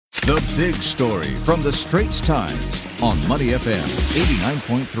The Big Story from the Straits Times on Money FM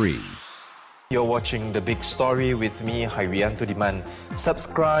 89.3. You're watching The Big Story with me, Hairianto Diman.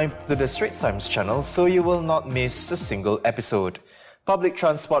 Subscribe to the Straits Times channel so you will not miss a single episode. Public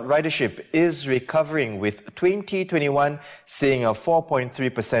transport ridership is recovering, with 2021 seeing a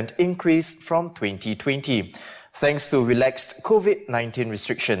 4.3% increase from 2020, thanks to relaxed COVID-19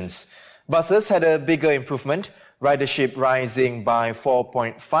 restrictions. Buses had a bigger improvement, ridership rising by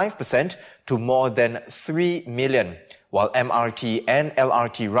 4.5% to more than 3 million, while MRT and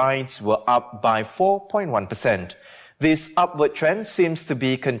LRT rides were up by 4.1%. This upward trend seems to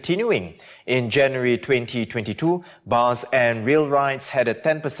be continuing. In January 2022, bus and rail rides had a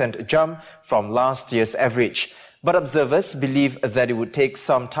 10% jump from last year's average. But observers believe that it would take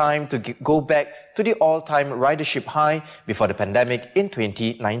some time to go back to the all-time ridership high before the pandemic in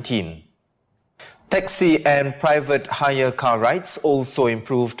 2019. Taxi and private hire car rides also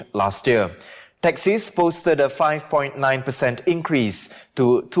improved last year. Taxis posted a 5.9% increase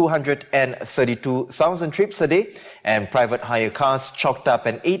to 232,000 trips a day, and private hire cars chalked up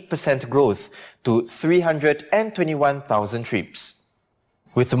an 8% growth to 321,000 trips.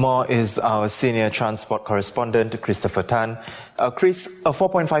 With more is our senior transport correspondent, Christopher Tan. Chris,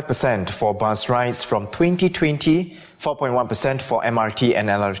 4.5% for bus rides from 2020, 4.1% for MRT and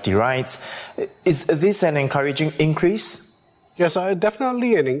LRT rides. Is this an encouraging increase? Yes,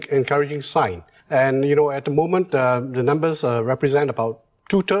 definitely an encouraging sign. And, at the moment, the numbers represent about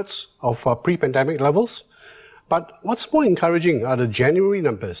 2/3 of pre-pandemic levels. But what's more encouraging are the January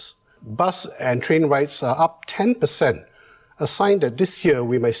numbers. Bus and train rides are up 10%, a sign that this year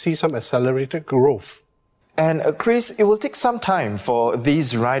we might see some accelerated growth. And Chris, it will take some time for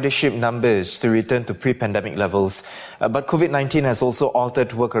these ridership numbers to return to pre-pandemic levels. But COVID-19 has also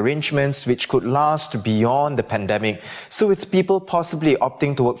altered work arrangements which could last beyond the pandemic. So with people possibly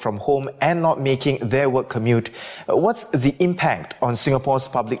opting to work from home and not making their work commute, what's the impact on Singapore's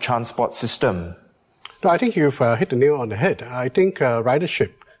public transport system? No, I think you've hit the nail on the head. I think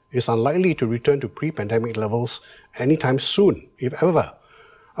ridership is unlikely to return to pre-pandemic levels anytime soon, if ever.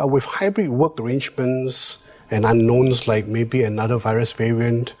 With hybrid work arrangements and unknowns like maybe another virus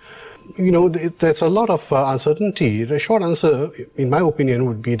variant, there's a lot of uncertainty. The short answer, in my opinion,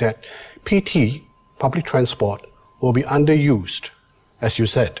 would be that PT, public transport, will be underused, as you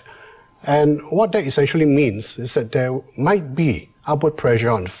said. And what that essentially means is that there might be upward pressure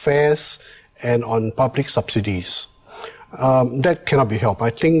on fares and on public subsidies. That cannot be helped.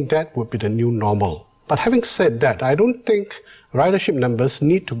 I think that would be the new normal. But having said that, I don't think ridership numbers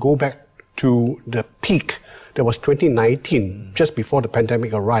need to go back to the peak that was 2019, just before the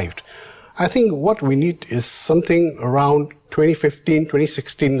pandemic arrived. I think what we need is something around 2015,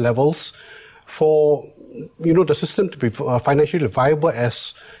 2016 levels for, the system to be financially viable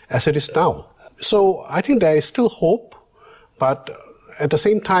as it is now. So I think there is still hope, but at the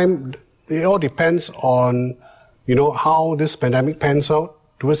same time, it all depends on, how this pandemic pans out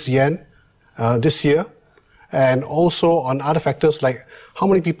towards the end this year, and also on other factors like how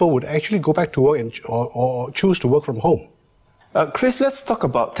many people would actually go back to work or choose to work from home. Chris, let's talk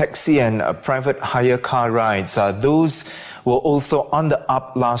about taxi and private hire car rides. Those were also on the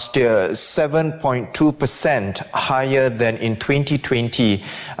up last year, 7.2% higher than in 2020.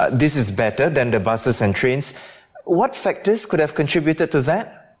 This is better than the buses and trains. What factors could have contributed to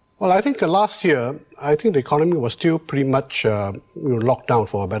that? Well, I think last year, the economy was still pretty much locked down,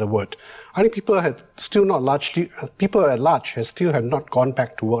 for a better word. I think people at large still have not gone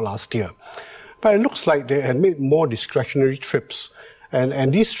back to work last year. But it looks like they had made more discretionary trips.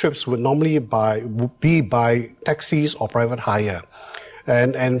 And these trips would normally be by taxis or private hire.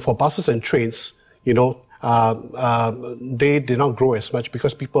 And for buses and trains, they did not grow as much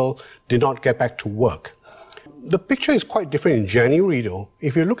because people did not get back to work. The picture is quite different in January, though.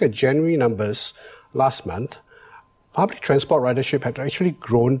 If you look at January numbers last month, public transport ridership had actually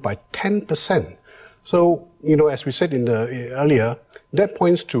grown by 10%. So, as we said earlier, that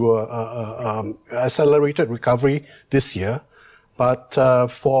points to a accelerated recovery this year. But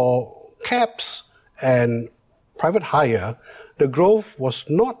for cabs and private hire, the growth was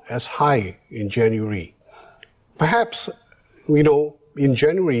not as high in January. Perhaps, in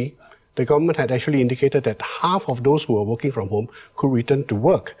January, the government had actually indicated that half of those who were working from home could return to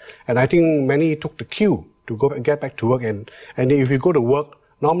work. And I think many took the cue to get back to work. And if you go to work,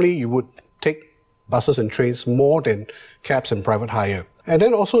 normally you would take buses and trains more than cabs and private hire. And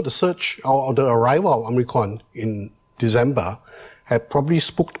then also the surge or the arrival of Omicron in December had probably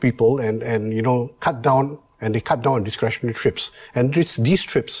spooked people and cut down on discretionary trips. And these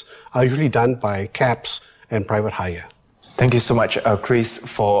trips are usually done by cabs and private hire. Thank you so much, Chris,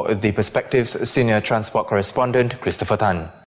 for the perspectives. Senior Transport Correspondent Christopher Tan.